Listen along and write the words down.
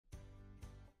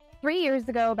3 years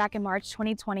ago, back in March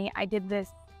 2020, I did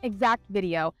this exact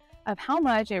video of how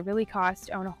much it really costs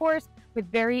to own a horse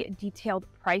with very detailed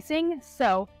pricing.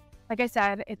 So, like I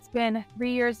said, it's been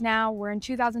 3 years now. We're in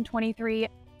 2023.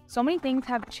 So many things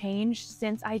have changed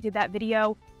since I did that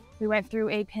video. We went through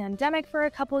a pandemic for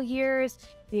a couple years.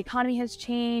 The economy has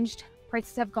changed.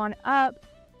 Prices have gone up,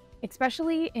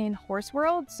 especially in horse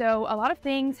world. So a lot of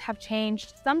things have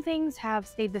changed. Some things have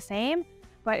stayed the same,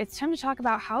 but it's time to talk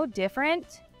about how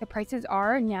different the prices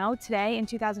are now today in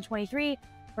 2023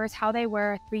 versus how they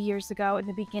were 3 years ago in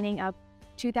the beginning of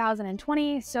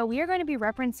 2020. So we are going to be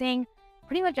referencing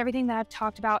pretty much everything that I've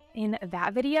talked about in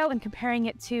that video and comparing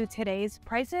it to today's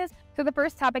prices. So the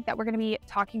first topic that we're going to be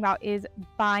talking about is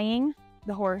buying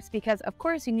the horse, because of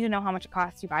course you need to know how much it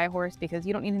costs to buy a horse, because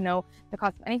you don't need to know the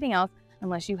cost of anything else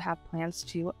unless you have plans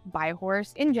to buy a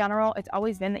horse. In general, it's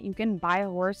always been that you can buy a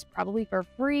horse probably for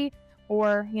free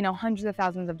or, hundreds of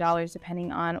thousands of dollars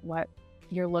depending on what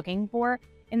you're looking for.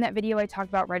 In that video, I talked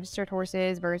about registered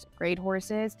horses versus grade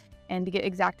horses, and to get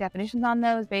exact definitions on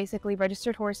those, basically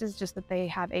registered horses, just that they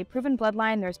have a proven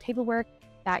bloodline. There's paperwork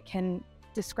that can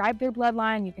describe their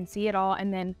bloodline. You can see it all.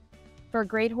 And then for a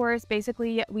grade horse,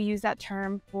 basically we use that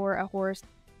term for a horse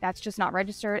that's just not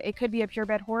registered. It could be a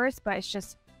purebred horse, but it's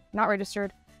just not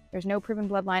registered. There's no proven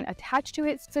bloodline attached to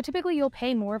it. So typically you'll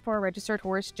pay more for a registered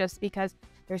horse just because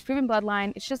there's proven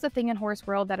bloodline. It's just a thing in horse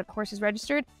world that if a horse is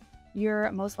registered,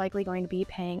 you're most likely going to be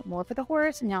paying more for the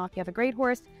horse. Now, if you have a grade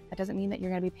horse, that doesn't mean that you're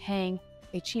going to be paying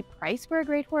a cheap price for a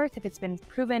grade horse. If it's been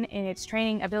proven in its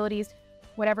training abilities,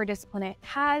 whatever discipline it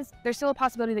has, there's still a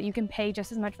possibility that you can pay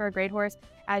just as much for a grade horse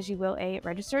as you will a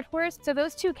registered horse. So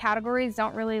those two categories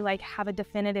don't really have a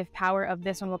definitive power of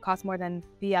this one will cost more than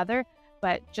the other.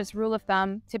 But just rule of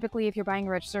thumb, typically if you're buying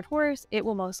a registered horse, it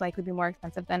will most likely be more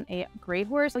expensive than a grade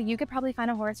horse. So you could probably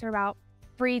find a horse for about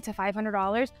 $300 to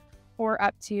 $500 or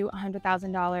up to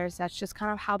 $100,000. That's just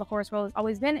kind of how the horse world has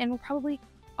always been and will probably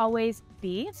always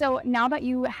be. So now that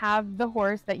you have the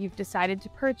horse that you've decided to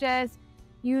purchase,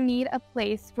 you need a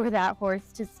place for that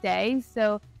horse to stay.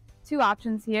 So two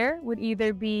options here would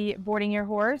either be boarding your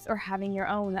horse or having your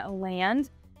own land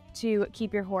to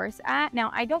keep your horse at.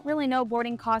 Now, I don't really know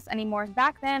boarding costs anymore.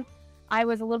 Back then, I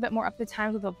was a little bit more up to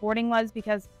times with what boarding was,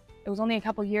 because it was only a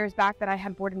couple years back that I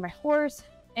had boarded my horse.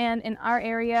 And in our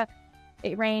area,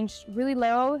 it ranged really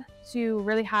low to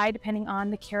really high depending on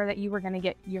the care that you were going to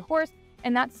get your horse.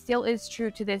 And that still is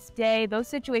true to this day. Those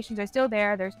situations are still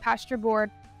there. There's pasture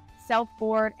board, self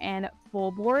board, and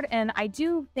full board. And I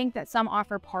do think that some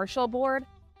offer partial board.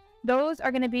 Those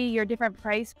are going to be your different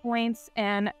price points,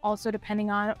 and also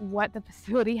depending on what the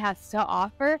facility has to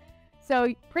offer.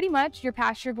 So pretty much your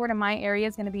pasture board in my area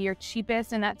is going to be your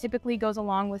cheapest, and that typically goes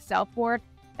along with self board.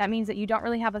 That means that you don't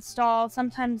really have a stall.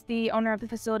 Sometimes the owner of the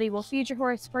facility will feed your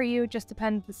horse for you, just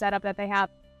depends the setup that they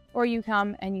have, or you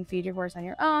come and you feed your horse on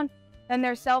your own. Then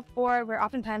there's self board, where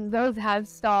oftentimes those have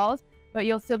stalls, but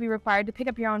you'll still be required to pick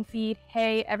up your own feed,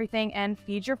 hay, everything, and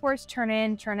feed your horse, turn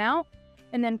in, turn out.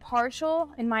 And then partial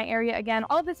in my area, again,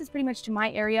 all of this is pretty much to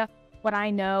my area, what I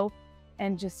know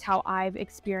and just how I've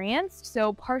experienced.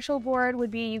 So partial board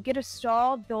would be you get a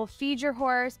stall, they'll feed your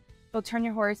horse, they'll turn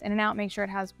your horse in and out, make sure it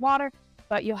has water,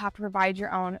 but you'll have to provide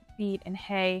your own feed and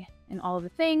hay and all of the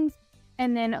things.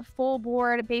 And then full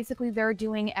board, basically they're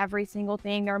doing every single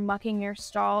thing. They're mucking your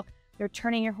stall, they're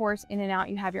turning your horse in and out.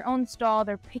 You have your own stall,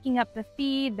 they're picking up the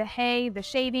feed, the hay, the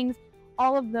shavings,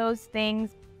 all of those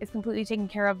things is completely taken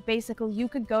care of. Basically, you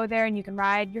could go there and you can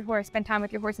ride your horse, spend time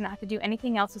with your horse, and not have to do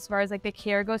anything else as far as the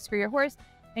care goes for your horse,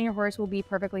 and your horse will be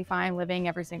perfectly fine living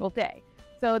every single day.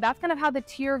 So that's kind of how the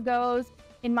tier goes.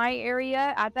 In my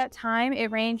area at that time,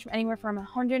 it ranged anywhere from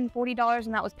 $140,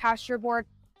 and that was pasture board.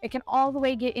 It can all the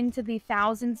way get into the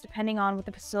thousands depending on what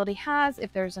the facility has,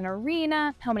 if there's an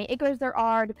arena, how many acres there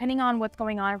are, depending on what's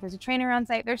going on, if there's a trainer on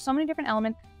site. There's so many different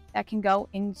elements that can go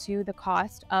into the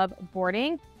cost of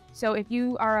boarding. So if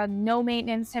you are a no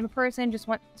maintenance type of person, just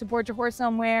want to board your horse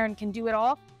somewhere and can do it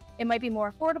all, it might be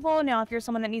more affordable. Now, if you're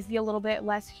someone that needs to be a little bit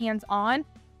less hands-on,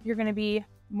 you're going to be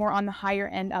more on the higher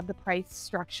end of the price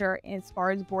structure as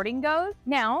far as boarding goes.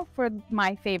 Now, for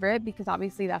my favorite, because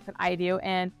obviously that's what I do,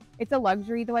 and it's a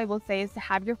luxury though I will say, is to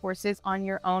have your horses on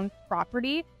your own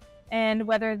property. And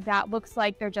whether that looks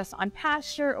like they're just on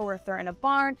pasture or if they're in a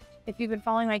barn. If you've been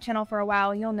following my channel for a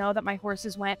while, you'll know that my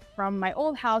horses went from my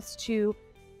old house to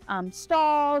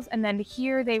stalls, and then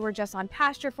here they were just on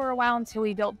pasture for a while until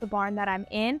we built the barn that I'm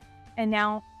in. And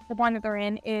now the barn that they're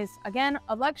in is, again,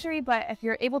 a luxury, but if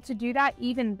you're able to do that,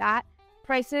 even that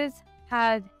prices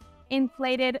had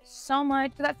inflated so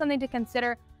much. So that's something to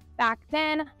consider. Back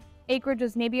then, acreage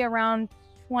was maybe around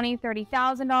 $20,000 to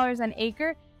 $30,000 an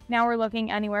acre. Now we're looking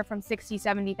anywhere from 60,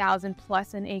 70,000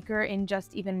 plus an acre in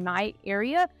just even my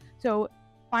area. So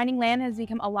finding land has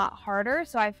become a lot harder.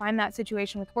 So I find that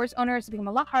situation with horse owners has become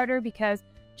a lot harder because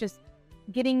just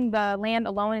getting the land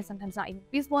alone is sometimes not even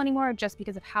feasible anymore just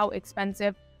because of how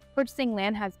expensive purchasing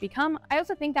land has become. I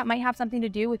also think that might have something to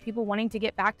do with people wanting to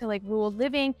get back to like rural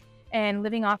living and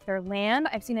living off their land.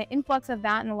 I've seen an influx of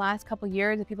that in the last couple of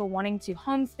years of people wanting to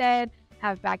homestead,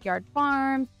 have backyard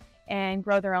farms, and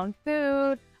grow their own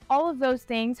food. All of those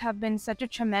things have been such a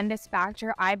tremendous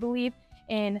factor, I believe,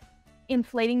 in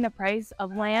inflating the price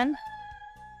of land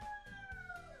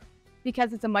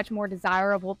because it's a much more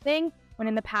desirable thing, when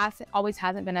in the past it always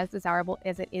hasn't been as desirable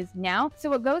as it is now.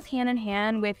 So it goes hand in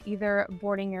hand with either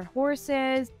boarding your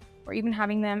horses or even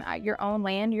having them at your own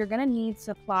land. You're going to need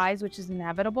supplies, which is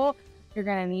inevitable. You're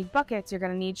going to need buckets, you're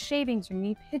going to need shavings, you're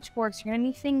going to need pitchforks, you're going to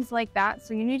need things like that.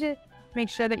 So you need to make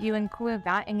sure that you include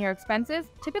that in your expenses.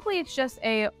 Typically, it's just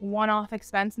a one-off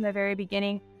expense in the very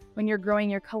beginning when you're growing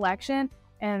your collection,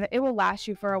 and it will last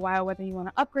you for a while, whether you want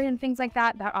to upgrade and things like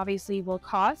that. That obviously will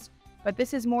cost, but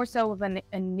this is more so of an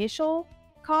initial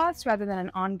cost rather than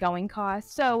an ongoing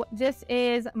cost. So this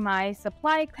is my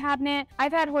supply cabinet.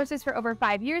 I've had horses for over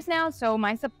 5 years now, so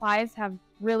my supplies have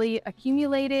really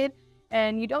accumulated.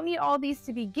 And you don't need all these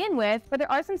to begin with, but there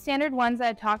are some standard ones that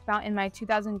I talked about in my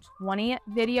 2020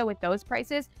 video with those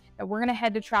prices that we're gonna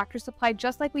head to Tractor Supply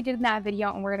just like we did in that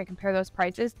video, and we're gonna compare those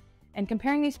prices. And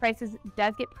comparing these prices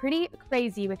does get pretty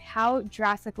crazy with how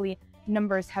drastically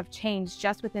numbers have changed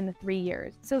just within the 3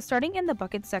 years. So starting in the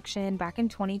bucket section, back in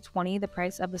 2020, the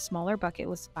price of the smaller bucket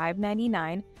was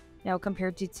 $5.99. Now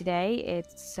compared to today,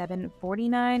 it's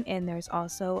 $7.49, and there's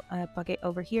also a bucket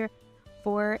over here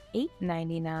for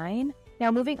 $8.99. Now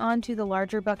moving on to the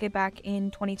larger bucket, back in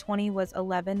 2020 was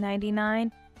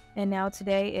 $11.99, and now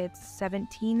today it's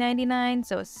 $17.99,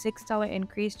 so a $6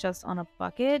 increase just on a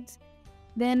bucket.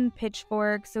 Then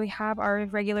pitchforks, so we have our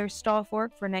regular stall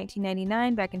fork for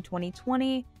 $19.99 back in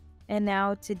 2020, and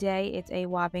now today it's a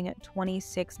whopping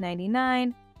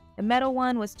 $26.99. The metal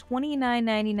one was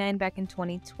 $29.99 back in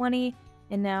 2020,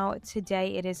 and now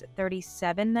today it is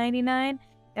 $37.99.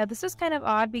 Now this is kind of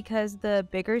odd because the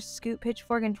bigger scoop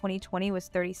pitchfork in 2020 was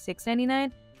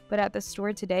 $36.99, but at the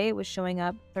store today it was showing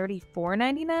up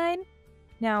 $34.99.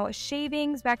 Now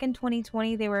shavings, back in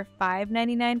 2020 they were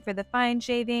 $5.99 for the fine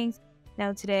shavings.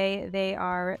 Now today they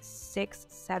are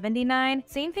 $6.79.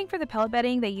 Same thing for the pellet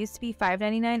bedding. They used to be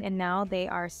 $5.99 and now they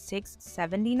are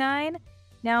 $6.79.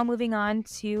 Now moving on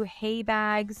to hay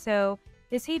bags. So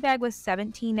this hay bag was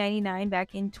 $17.99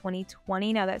 back in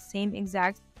 2020. Now that same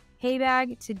exact hay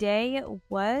bag today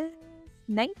was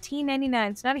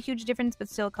 $19.99. It's not a huge difference, but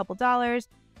still a couple dollars.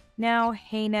 Now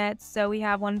hay nets. So we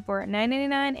have one for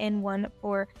 $9.99 and one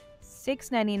for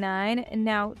 $6.99. And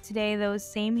now today those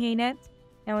same hay nets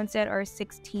now instead are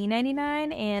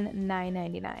 $16.99 and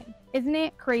 $9.99. Isn't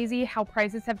it crazy how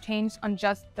prices have changed on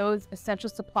just those essential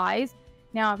supplies?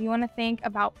 Now, if you want to think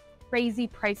about crazy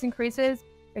price increases,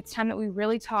 it's time that we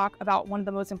really talk about one of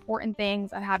the most important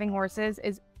things of having horses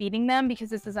is feeding them, because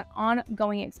this is an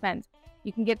ongoing expense.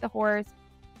 You can get the horse.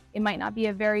 It might not be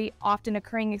a very often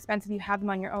occurring expense if you have them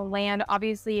on your own land.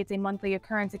 Obviously, it's a monthly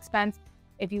occurrence expense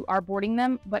if you are boarding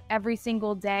them, but every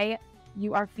single day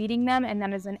you are feeding them, and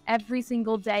that is an every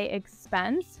single day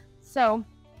expense. So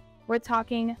we're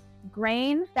talking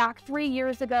grain. Back 3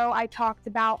 years ago, I talked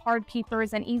about hard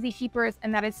keepers and easy keepers,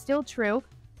 and that is still true.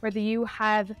 Whether you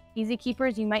have easy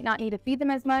keepers, you might not need to feed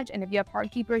them as much, and if you have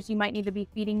hard keepers, you might need to be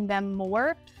feeding them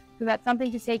more. So that's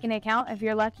something to take into account. If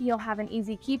you're lucky, you'll have an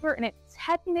easy keeper, and it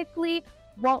technically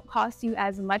won't cost you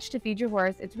as much to feed your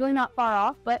horse. It's really not far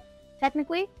off, but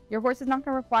technically, your horse is not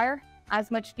going to require as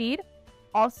much feed.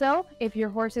 Also, if your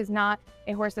horse is not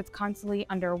a horse that's constantly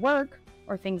under work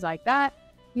or things like that,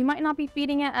 you might not be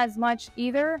feeding it as much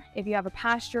either. If you have a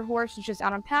pasture horse who's just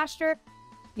out on pasture,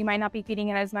 you might not be feeding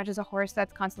it as much as a horse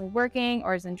that's constantly working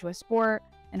or is into a sport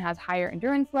and has higher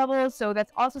endurance levels. So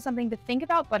that's also something to think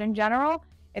about. But in general,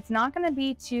 it's not going to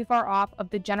be too far off of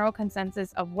the general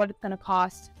consensus of what it's going to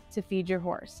cost to feed your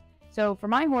horse. So for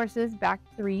my horses, back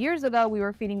 3 years ago, we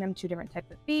were feeding them 2 different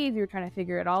types of feeds. We were trying to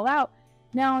figure it all out.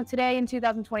 Now, today in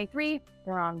 2023,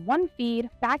 they're on 1 feed.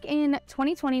 Back in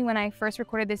 2020, when I first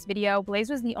recorded this video, Blaze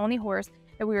was the only horse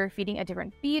that we were feeding a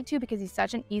different feed to because he's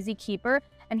such an easy keeper.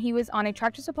 And he was on a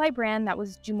Tractor Supply brand that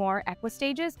was Jumor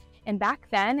Equistages. And back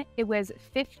then, it was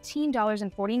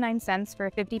 $15.49 for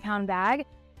a 50-pound bag.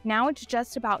 Now it's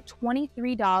just about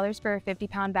 $23 for a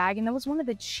 50-pound bag. And that was one of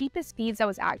the cheapest feeds that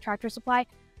was at Tractor Supply.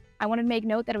 I wanted to make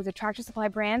note that it was a Tractor Supply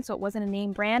brand, so it wasn't a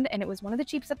name brand. And it was one of the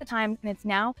cheapest at the time. And it's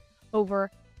now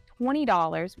over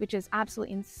 $20, which is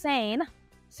absolutely insane.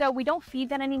 So we don't feed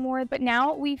that anymore, but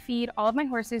now we feed all of my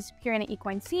horses Purina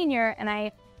Equine Senior, and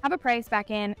I have a price back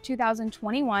in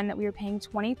 2021 that we were paying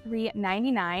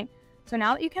 $23.99. So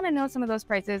now that you kind of know some of those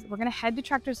prices, we're going to head to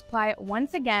Tractor Supply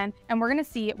once again, and we're going to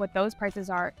see what those prices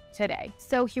are today.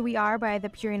 So here we are by the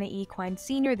Purina Equine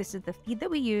Senior. This is the feed that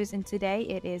we use, and today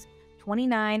it is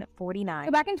 $29.49.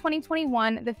 So back in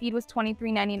 2021, the feed was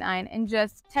 $23.99, and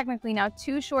just technically now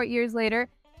 2 short years later,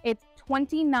 it's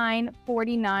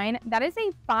 $29.49. That is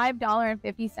a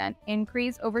 $5.50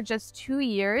 increase over just 2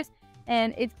 years,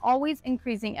 and it's always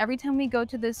increasing. Every time we go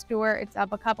to the store, it's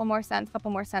up a couple more cents,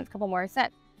 couple more cents, couple more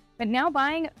cents. But now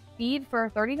buying feed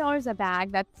for $30 a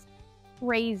bag, that's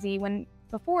crazy. When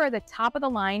before, the top of the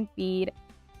line feed,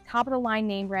 top of the line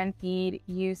name brand feed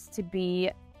used to be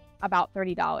about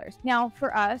 $30. Now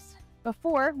for us,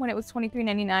 before, when it was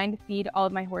 $23.99 to feed all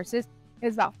of my horses, it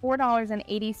was about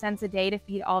 $4.80 a day to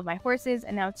feed all of my horses.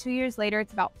 And now 2 years later,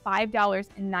 it's about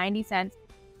 $5.90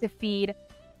 to feed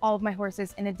all of my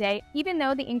horses in a day. Even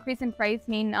though the increase in price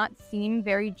may not seem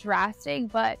very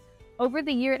drastic, but over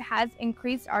the year, it has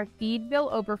increased our feed bill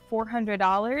over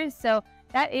 $400. So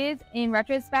that is, in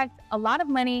retrospect, a lot of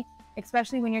money,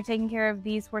 especially when you're taking care of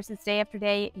these horses day after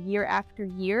day, year after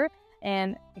year,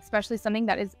 and especially something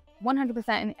that is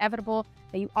 100% inevitable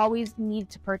that you always need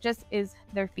to purchase is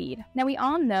their feed. Now, we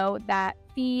all know that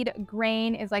feed,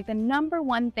 grain is like the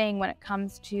 #1 thing when it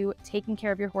comes to taking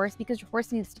care of your horse because your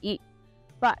horse needs to eat.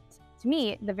 But to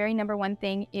me, the very #1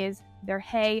 thing is their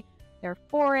hay, their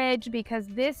forage, because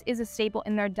this is a staple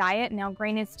in their diet. Now,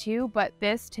 grain is too, but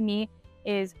this to me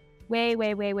is way,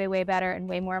 way, way, way, way better and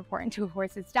way more important to a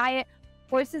horse's diet.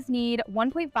 Horses need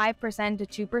 1.5% to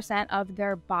 2% of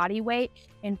their body weight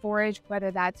in forage, whether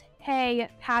that's hay,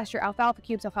 pasture, alfalfa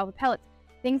cubes, alfalfa pellets,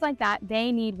 things like that.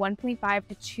 They need 1.5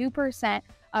 to 2%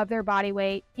 of their body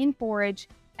weight in forage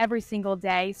every single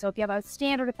day. So if you have a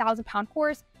standard 1,000-pound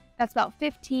horse, that's about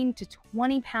 15 to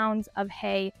 20 pounds of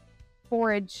hay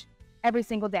forage every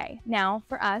single day. Now,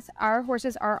 for us, our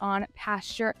horses are on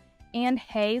pasture and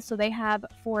hay, so they have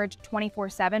forage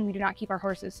 24/7. We do not keep our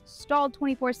horses stalled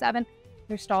 24/7.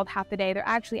 They're stalled half the day. They're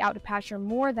actually out to pasture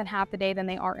more than half the day than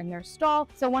they are in their stall.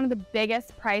 So one of the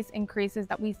biggest price increases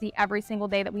that we see every single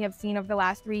day that we have seen over the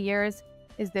last 3 years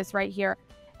is this right here.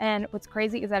 And what's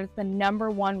crazy is that it's the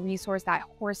 #1 resource that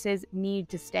horses need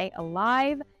to stay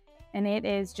alive. And it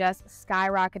is just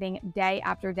skyrocketing day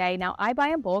after day. Now, I buy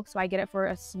in bulk, so I get it for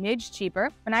a smidge cheaper.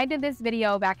 When I did this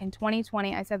video back in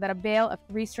 2020, I said that a bale of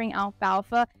 3-string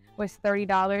alfalfa was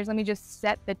 $30. Let me just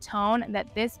set the tone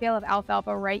that this bale of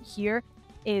alfalfa right here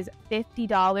is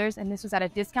 $50, and this was at a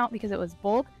discount because it was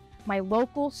bulk. My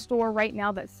local store right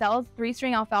now that sells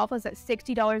 3-string alfalfa is at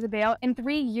 $60 a bale. In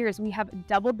 3 years, we have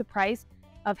doubled the price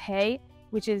of hay,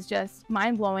 which is just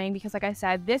mind-blowing because, like I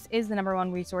said, this is the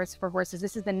 #1 resource for horses.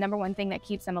 This is the #1 thing that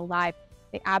keeps them alive.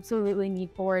 They absolutely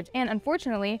need forage. And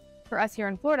unfortunately, for us here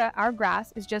in Florida, our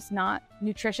grass is just not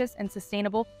nutritious and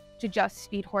sustainable to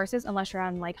just feed horses unless you're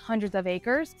on like hundreds of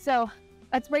acres. So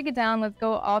let's break it down. Let's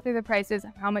go all through the prices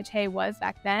of how much hay was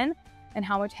back then and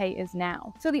how much hay is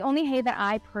now. So the only hay that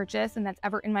I purchase and that's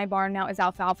ever in my barn now is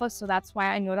alfalfa. So that's why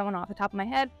I know that one off the top of my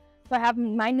head. So I have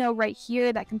my note right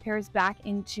here that compares back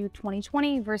into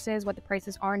 2020 versus what the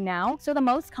prices are now. So the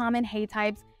most common hay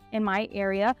types in my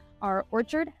area are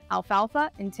orchard,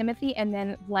 alfalfa, and Timothy, and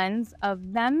then blends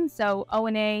of them. So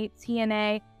O&A,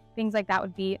 TNA, things like that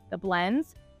would be the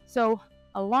blends. So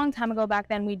a long time ago back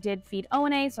then, we did feed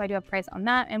O&A, so I do have price on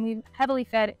that, and we heavily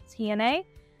fed TNA.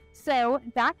 So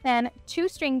back then,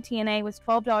 2-string TNA was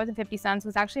 $12.50,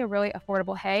 was actually a really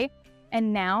affordable hay,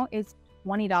 and now it's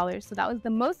 $20. So that was the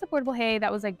most affordable hay.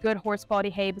 That was like good horse quality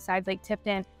hay besides like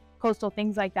Tipton, Coastal,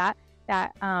 things like that.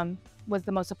 That was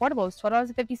the most affordable. It was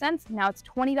 $12.50. Now it's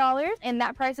 $20. And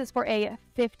that price is for a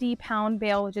 50-pound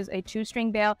bale, which is a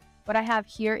 2-string bale. What I have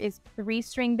here is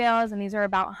 3-string bales, and these are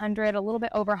about 100, a little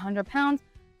bit over 100 pounds.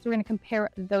 So we're going to compare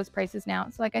those prices now.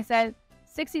 So like I said,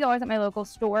 $60 at my local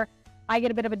store. I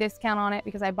get a bit of a discount on it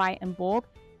because I buy it in bulk.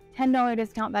 $10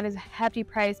 discount, that is a hefty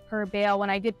price per bale. When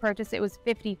I did purchase it, was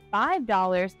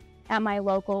 $55 at my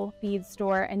local feed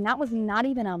store, and that was not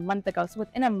even a month ago. So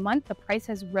within a month, the price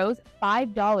has rose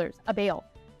 $5 a bale,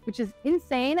 which is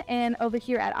insane. And over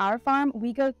here at our farm,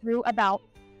 we go through about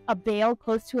a bale,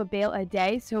 close to a bale a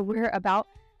day. So we're about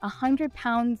 100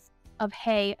 pounds of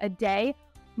hay a day.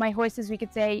 My horses, we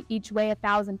could say, each weigh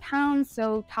 1,000 pounds.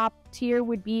 So top tier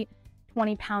would be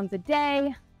 20 pounds a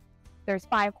day. There's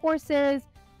 5 horses.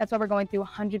 That's why we're going through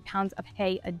 100 pounds of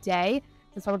hay a day.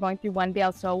 That's why we're going through one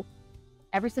bale. So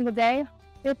every single day,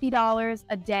 $50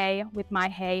 a day with my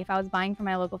hay. If I was buying from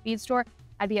my local feed store,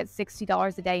 I'd be at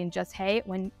 $60 a day in just hay,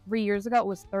 when 3 years ago it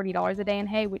was $30 a day in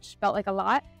hay, which felt like a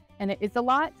lot, and it is a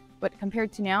lot, but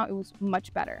compared to now, it was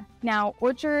much better. Now,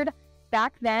 orchard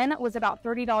back then was about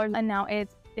 $30, and now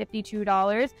it's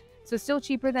 $52. So still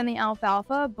cheaper than the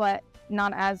alfalfa, but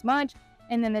not as much.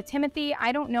 And then the Timothy,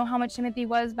 I don't know how much Timothy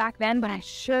was back then, but I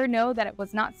sure know that it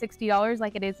was not $60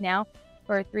 like it is now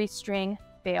for a 3-string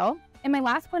bale. And my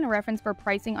last point of reference for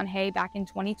pricing on hay back in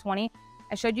 2020,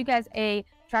 I showed you guys a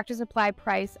Tractor Supply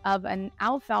price of an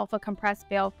alfalfa compressed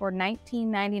bale for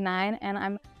 $19.99, and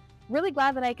I'm really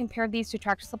glad that I compared these to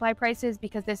Tractor Supply prices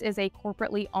because this is a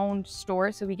corporately owned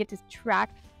store, so we get to track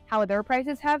how their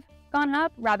prices have gone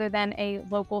up rather than a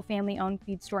local family-owned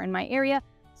feed store in my area.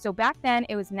 So back then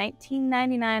it was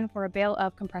 $19.99 for a bale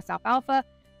of compressed alfalfa.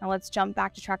 Now let's jump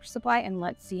back to Tractor Supply and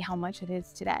let's see how much it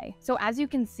is today. So as you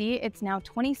can see, it's now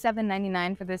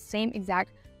 $27.99 for the same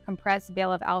exact compressed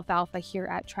bale of alfalfa here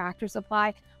at Tractor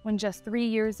Supply, when just 3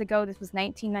 years ago this was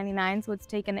 $19.99. So it's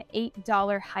taken an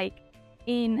 $8 hike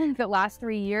in the last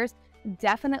 3 years.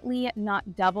 Definitely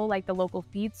not double like the local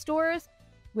feed stores,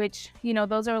 which, you know,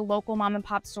 those are local mom and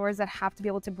pop stores that have to be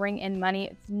able to bring in money.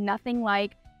 It's nothing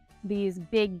like these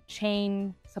big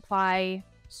chain supply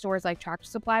stores like Tractor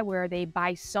Supply where they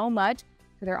buy so much,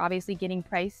 so they're obviously getting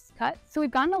price cuts. So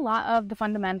we've gotten a lot of the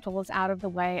fundamentals out of the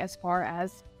way as far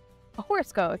as a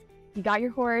horse goes. You got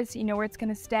your horse, you know where it's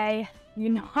going to stay, you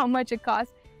know how much it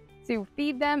costs to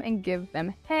feed them and give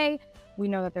them hay. We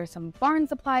know that there's some barn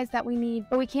supplies that we need,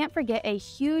 but we can't forget a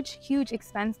huge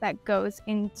expense that goes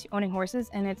into owning horses,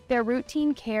 and it's their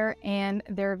routine care and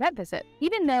their vet visit.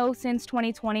 Even though since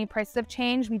 2020 prices have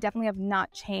changed, we definitely have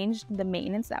not changed the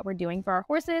maintenance that we're doing for our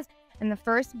horses, and the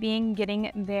first being getting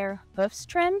their hoofs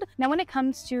trimmed. Now, when it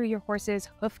comes to your horse's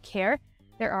hoof care,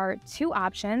 there are 2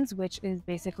 options, which is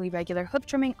basically regular hoof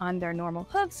trimming on their normal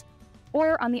hoofs,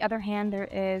 or on the other hand, there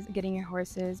is getting your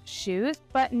horse's shoes.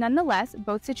 But nonetheless,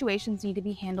 both situations need to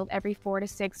be handled every 4 to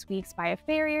 6 weeks by a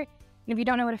farrier. And if you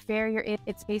don't know what a farrier is,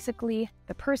 it's basically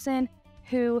the person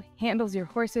who handles your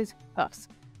horse's hoofs,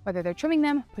 whether they're trimming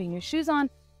them, putting your shoes on,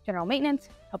 general maintenance,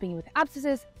 helping you with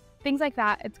abscesses, things like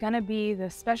that. It's gonna be the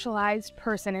specialized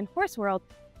person in horse world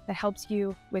that helps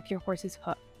you with your horse's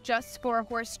hoof. Just for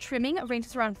horse trimming, it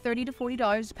ranges around $30 to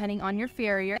 $40 depending on your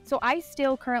farrier. So I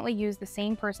still currently use the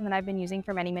same person that I've been using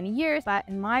for many years, but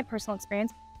in my personal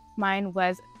experience, mine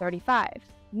was $35.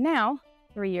 Now,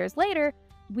 3 years later,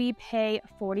 we pay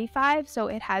 $45, so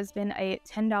it has been a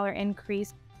 $10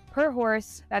 increase per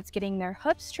horse that's getting their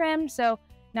hoofs trimmed. So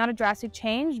not a drastic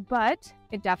change, but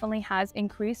it definitely has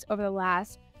increased over the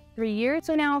last 3 years.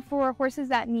 So now for horses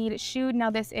that need shoed, now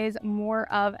this is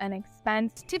more of an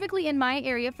expense. Typically in my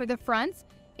area for the fronts,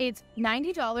 it's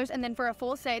 $90, and then for a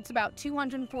full set, it's about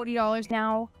 $240.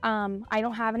 Now, I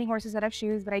don't have any horses that have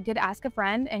shoes, but I did ask a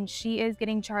friend, and she is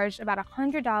getting charged about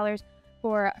 $100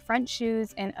 for front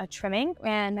shoes and a trimming.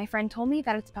 And my friend told me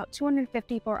that it's about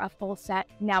 $250 for a full set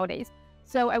nowadays.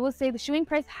 So I will say the shoeing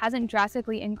price hasn't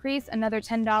drastically increased, another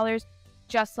 $10,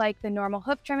 just like the normal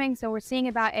hoof trimming. So we're seeing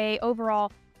about a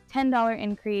overall $10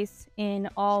 increase in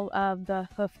all of the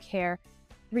hoof care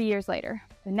 3 years later.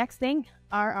 The next thing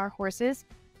are our horses'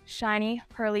 shiny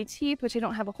pearly teeth, which I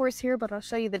don't have a horse here, but I'll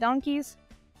show you the donkeys.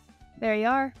 There you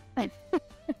are.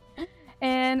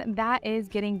 And that is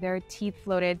getting their teeth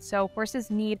floated. So horses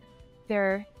need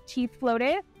their teeth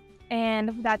floated,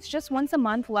 and that's just once a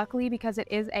month, luckily, because it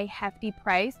is a hefty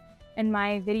price. In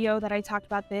my video that I talked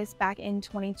about this back in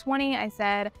 2020, I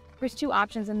said there's 2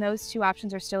 options, and those 2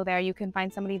 options are still there. You can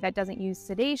find somebody that doesn't use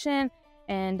sedation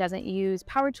and doesn't use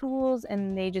power tools,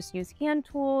 and they just use hand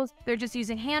tools. They're just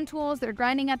using hand tools. They're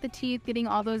grinding at the teeth, getting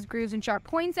all those grooves and sharp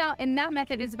points out, and that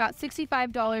method is about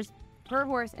 $65 per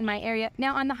horse in my area.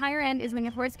 Now, on the higher end is when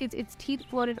your horse gets its teeth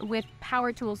floated with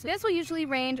power tools. This will usually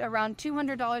range around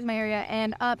 $200 in my area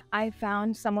and up. I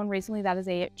found someone recently that is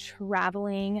a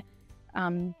traveling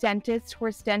dentist,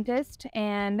 horse dentist,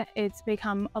 and it's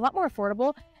become a lot more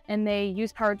affordable, and they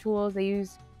use power tools, they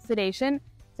use sedation.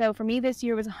 So for me this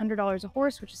year was $100 a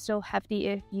horse, which is still hefty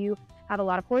if you have a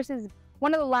lot of horses.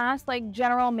 One of the last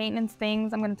general maintenance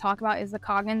things I'm going to talk about is the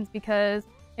Coggins, because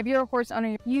if you're a horse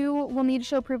owner, you will need to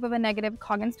show proof of a negative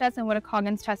Coggins test, and what a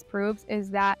Coggins test proves is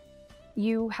that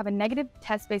you have a negative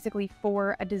test basically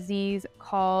for a disease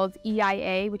called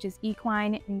EIA, which is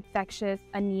equine infectious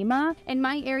anemia. In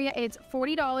my area, it's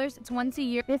 $40. It's once a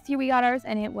year. This year we got ours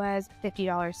and it was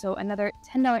 $50. So another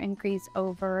 $10 increase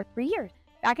over 3 years.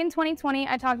 Back in 2020,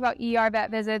 I talked about ER vet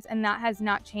visits, and that has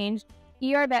not changed.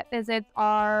 ER vet visits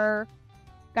are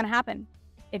gonna happen.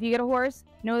 If you get a horse,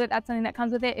 know that that's something that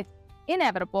comes with it. It's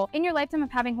inevitable. In your lifetime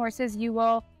of having horses, you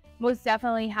will most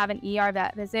definitely have an ER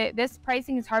vet visit. This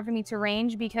pricing is hard for me to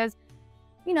range because,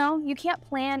 you know, you can't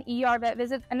plan ER vet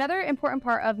visits. Another important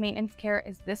part of maintenance care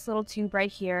is this little tube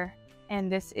right here,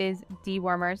 and this is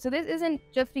dewormer. So this isn't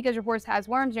just because your horse has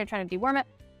worms and you're trying to deworm it.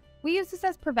 We use this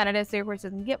as preventative so your horse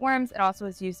doesn't get worms. It also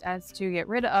is used as to get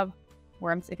rid of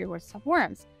worms if your horse has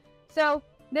worms. So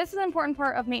this is an important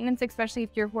part of maintenance, especially if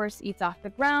your horse eats off the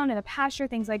ground in a pasture,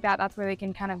 things like that. That's where they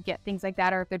can kind of get things like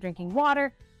that, or if they're drinking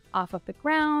water off of the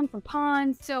ground from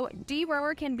ponds. So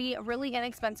dewormer can be really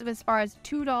inexpensive, as far as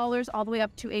 $2 all the way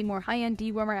up to a more high-end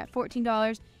dewormer at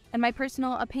 $14. In my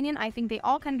personal opinion, I think they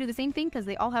all kind of do the same thing because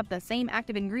they all have the same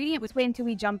active ingredient. Let's wait until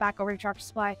we jump back over to Tractor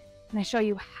Supply and I show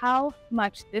you how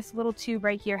much this little tube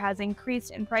right here has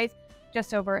increased in price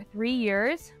just over 3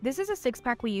 years. This is a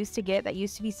 6-pack we used to get that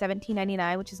used to be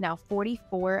 $17.99, which is now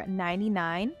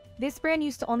 $44.99. This brand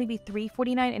used to only be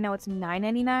 $3.49 and now it's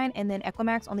 $9.99, and then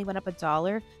Equimax only went up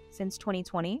 $1 since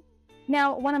 2020.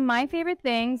 Now, one of my favorite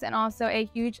things, and also a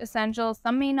huge essential,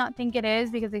 some may not think it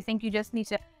is because they think you just need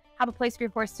to have a place for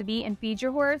your horse to be and feed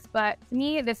your horse, but to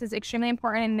me, this is extremely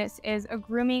important, and this is a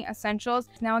grooming essentials.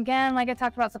 Now, again, like I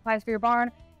talked about supplies for your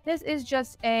barn, this is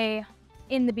just a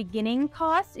in the beginning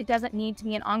cost. It doesn't need to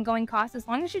be an ongoing cost as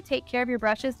long as you take care of your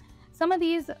brushes. Some of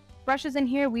these brushes in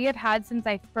here we have had since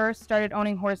I first started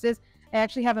owning horses. I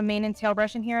actually have a mane and tail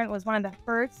brush in here. It was one of the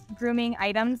first grooming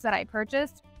items that I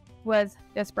purchased was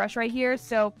this brush right here.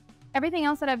 So everything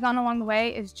else that I've gone along the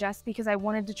way is just because I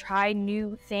wanted to try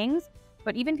new things.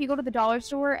 But even if you go to the dollar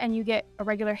store and you get a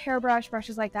regular hairbrush,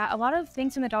 brushes like that, a lot of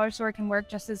things from the dollar store can work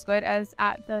just as good as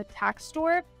at the TACK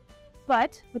store.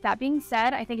 But with that being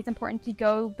said, I think it's important to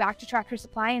go back to Tractor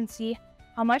Supply and see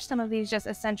how much some of these just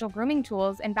essential grooming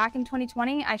tools. And back in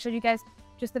 2020, I showed you guys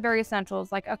just the very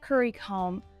essentials like a curry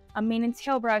comb, a mane and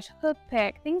tail brush, hoof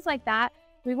pick, things like that.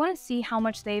 We want to see how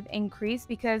much they've increased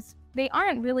because they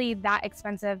aren't really that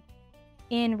expensive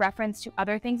in reference to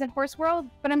other things in horse world,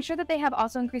 but I'm sure that they have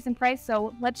also increased in price.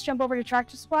 So let's jump over to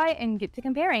Tractor Supply and get to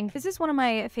comparing. This is one of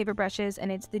my favorite brushes,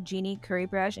 and it's the Genie Curry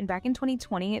brush. And back in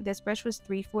 2020, this brush was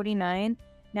 $3.49.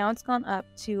 Now it's gone up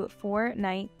to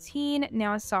 $4.19.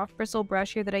 Now a soft bristle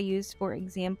brush here that I used, for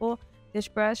example, this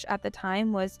brush at the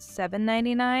time was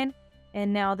 $7.99,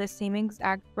 and now the same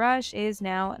exact brush is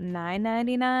now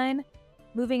 $9.99.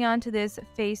 Moving on to this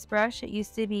face brush, it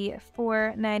used to be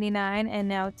 $4.99, and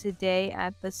now today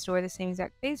at the store, the same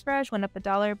exact face brush went up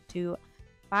 $1 to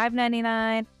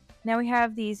 $5.99. Now we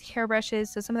have these hair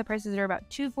brushes, so some of the prices are about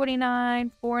 $2.49,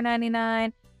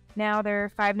 $4.99. Now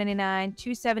they're $5.99,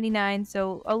 $2.79,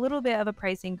 so a little bit of a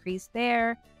price increase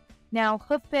there. Now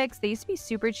hoof picks, they used to be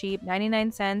super cheap,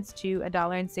 99 cents to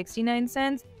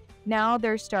 $1.69. Now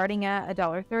they're starting at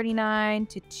 $1.39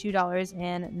 to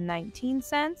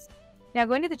 $2.19. Now,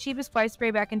 going to the cheapest fly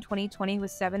spray back in 2020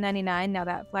 was $7.99. Now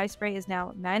that fly spray is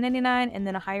now $9.99, and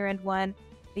then a higher end one,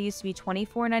 they used to be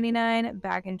 $24.99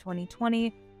 back in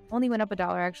 2020. Only went up $1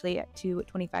 actually to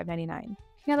 $25.99.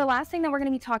 Now, the last thing that we're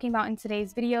going to be talking about in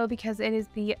today's video, because it is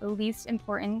the least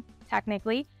important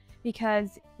technically,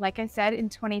 because like I said, in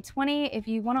 2020, if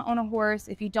you want to own a horse,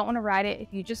 if you don't want to ride it,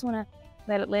 if you just want to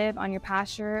let it live on your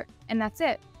pasture, and that's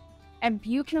it. And if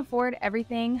you can afford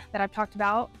everything that I've talked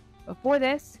about before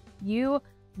this, you will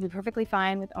be perfectly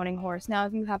fine with owning a horse. Now,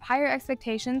 if you have higher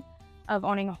expectations of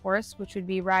owning a horse, which would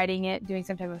be riding it, doing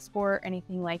some type of sport,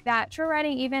 anything like that, trail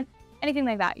riding even, anything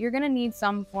like that, you're going to need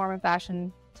some form of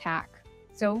fashion tack.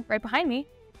 So right behind me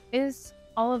is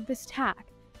all of this tack.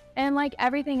 And like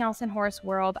everything else in horse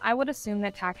world, I would assume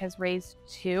that tack has raised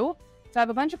too. So I have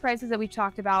a bunch of prices that we've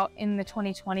talked about in the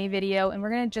 2020 video, and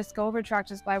we're going to just go over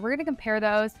Tractor Supply. We're going to compare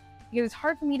those because it's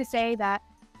hard for me to say that,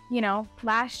 you know,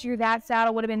 last year that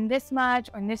saddle would have been this much,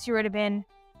 or this year would have been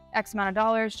X amount of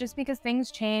dollars, just because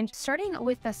things change. Starting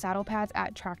with the saddle pads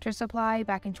at Tractor Supply,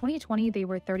 back in 2020, they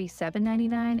were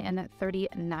 $37.99 and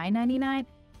 $39.99.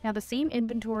 Now the same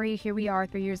inventory, here we are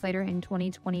 3 years later in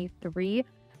 2023,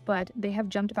 but they have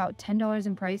jumped about $10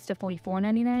 in price to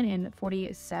 $44.99 and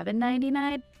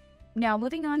 $47.99. Now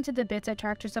moving on to the bits at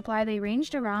Tractor Supply, they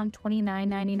ranged around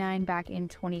 $29.99 back in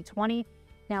 2020.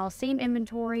 Now, same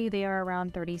inventory, they are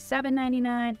around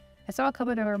 $37.99. I saw a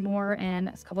couple that were more and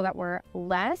a couple that were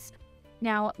less.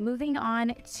 Now, moving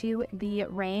on to the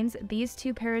reins, these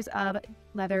two pairs of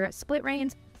leather split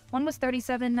reins, one was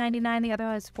 $37.99, the other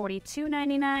was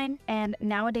 $42.99. And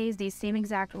nowadays, these same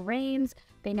exact reins,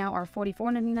 they now are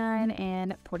 $44.99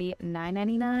 and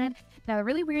 $49.99. Now, a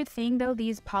really weird thing though,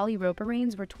 these poly roper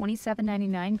reins were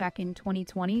 $27.99 back in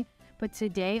 2020. But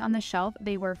today on the shelf,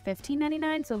 they were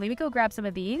 $15.99. So let me go grab some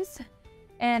of these.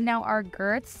 And now our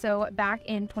girths. So back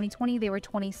in 2020, they were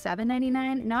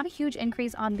 $27.99. Not a huge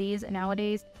increase on these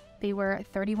nowadays. They were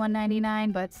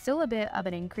 $31.99, but still a bit of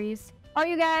an increase. All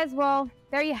right, you guys, well,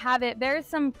 there you have it. There's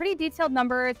some pretty detailed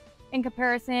numbers in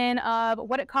comparison of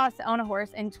what it costs to own a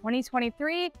horse in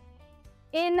 2023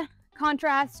 in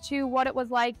contrast to what it was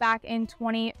like back in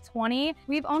 2020.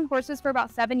 We've owned horses for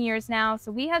about 7 years now,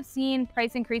 so we have seen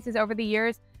price increases over the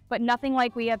years, but nothing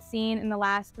like we have seen in the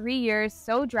last 3 years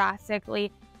so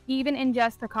drastically, even in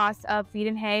just the cost of feed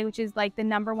and hay, which is like the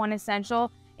 #1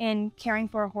 essential in caring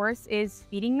for a horse is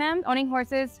feeding them. Owning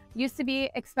horses used to be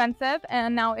expensive,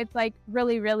 and now it's like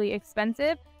really, really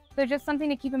expensive. So just something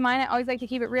to keep in mind. I always like to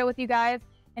keep it real with you guys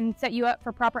and set you up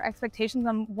for proper expectations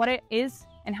on what it is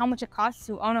and how much it costs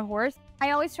to own a horse.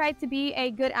 I always try to be a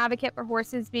good advocate for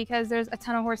horses because there's a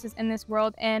ton of horses in this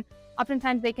world, and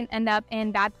oftentimes they can end up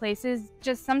in bad places.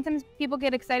 Just sometimes people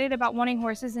get excited about wanting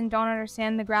horses and don't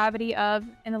understand the gravity of,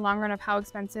 in the long run, of how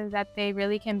expensive that they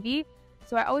really can be.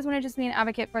 So I always want to just be an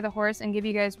advocate for the horse and give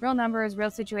you guys real numbers,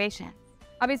 real situations.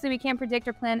 Obviously, we can't predict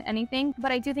or plan anything,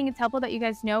 but I do think it's helpful that you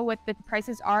guys know what the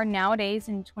prices are nowadays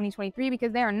in 2023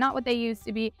 because they are not what they used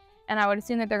to be. And I would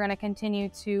assume that they're going to continue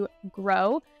to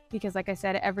grow because, like I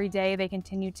said, every day they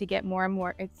continue to get more and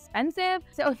more expensive.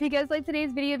 So if you guys like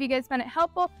today's video, if you guys found it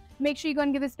helpful, make sure you go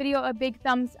and give this video a big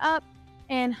thumbs up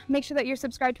and make sure that you're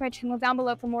subscribed to my channel down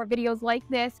below for more videos like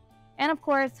this. And of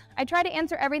course, I try to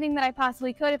answer everything that I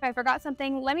possibly could. If I forgot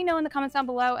something, let me know in the comments down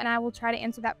below and I will try to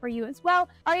answer that for you as well.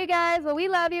 All right, you guys, well, we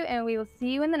love you and we will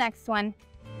see you in the next one.